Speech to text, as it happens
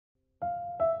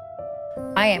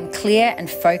I am clear and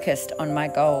focused on my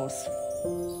goals.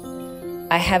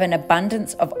 I have an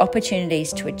abundance of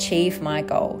opportunities to achieve my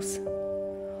goals.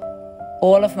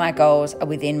 All of my goals are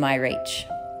within my reach.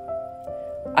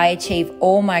 I achieve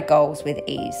all my goals with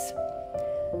ease.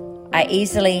 I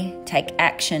easily take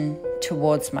action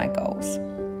towards my goals.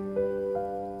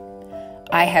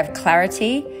 I have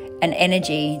clarity and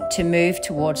energy to move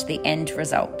towards the end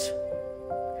result.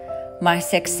 My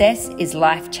success is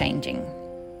life-changing.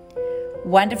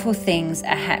 Wonderful things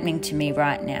are happening to me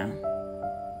right now.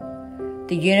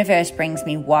 The universe brings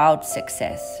me wild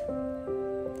success.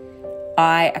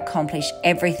 I accomplish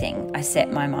everything I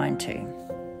set my mind to.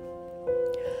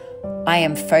 I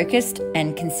am focused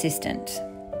and consistent.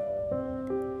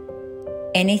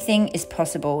 Anything is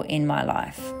possible in my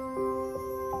life.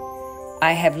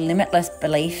 I have limitless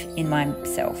belief in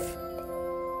myself.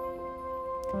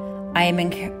 I am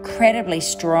incredibly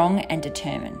strong and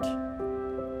determined.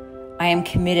 I am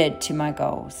committed to my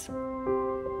goals.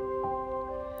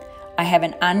 I have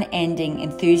an unending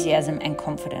enthusiasm and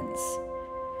confidence.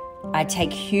 I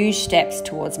take huge steps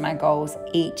towards my goals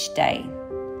each day.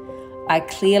 I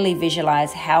clearly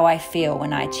visualize how I feel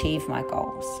when I achieve my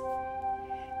goals.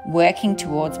 Working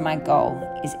towards my goal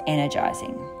is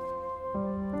energizing.